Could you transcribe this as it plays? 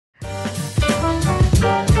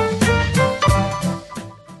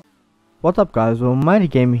What's up guys, well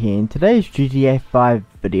AlmightyGamer here. In today's GTA 5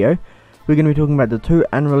 video, we're going to be talking about the two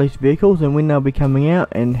unreleased vehicles and when they'll be coming out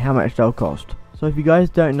and how much they'll cost. So if you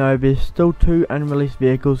guys don't know, there's still two unreleased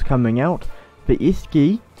vehicles coming out, the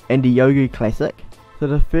Esskey and the Youga Classic. So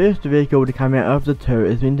the first vehicle to come out of the two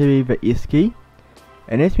is meant to be the Esskey,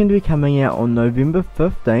 and it's meant to be coming out on November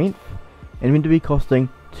 15th and meant to be costing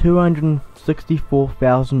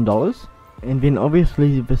 $264,000. And then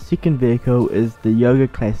obviously the second vehicle is the Youga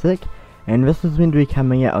Classic, and this is meant to be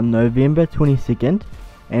coming out on November 22nd,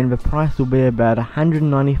 and the price will be about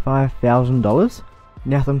 $195,000.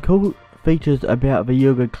 Now some cool features about the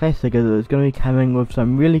Youga Classic is it's going to be coming with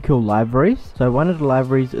some really cool liveries. So one of the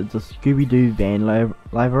liveries is the Scooby-Doo van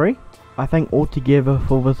livery. I think altogether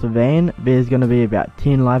for this van there's going to be about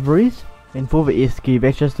 10 liveries, and for the Esskey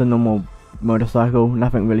that's just a normal motorcycle,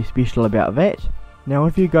 nothing really special about that. Now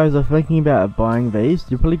if you guys are thinking about buying these,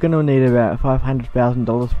 you're probably going to need about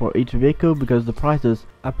 $500,000 for each vehicle, because the prices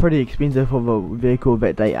are pretty expensive for the vehicle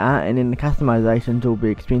that they are, and then the customizations will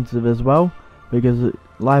be expensive as well, because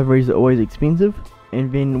liveries are always expensive.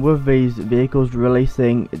 And then with these vehicles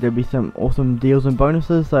releasing, there'll be some awesome deals and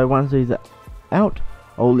bonuses, so once these are out,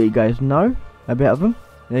 I'll let you guys know about them.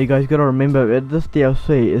 Now you guys gotta remember that this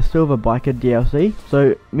DLC is still the biker DLC,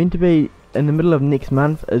 so meant to be in the middle of next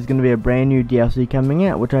month is going to be a brand new DLC coming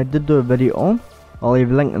out, which I did do a video on. I'll leave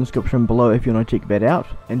a link in the description below if you want to check that out.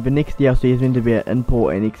 And the next DLC is meant to be an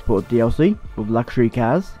import and export DLC with luxury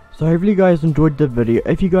cars. So hopefully you guys enjoyed the video.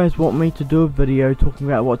 If you guys want me to do a video talking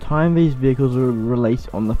about what time these vehicles will release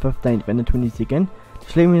on the 15th and the 22nd,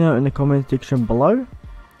 just let me know in the comment section below.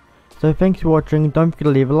 So thanks for watching, don't forget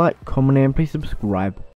to leave a like, comment and please subscribe.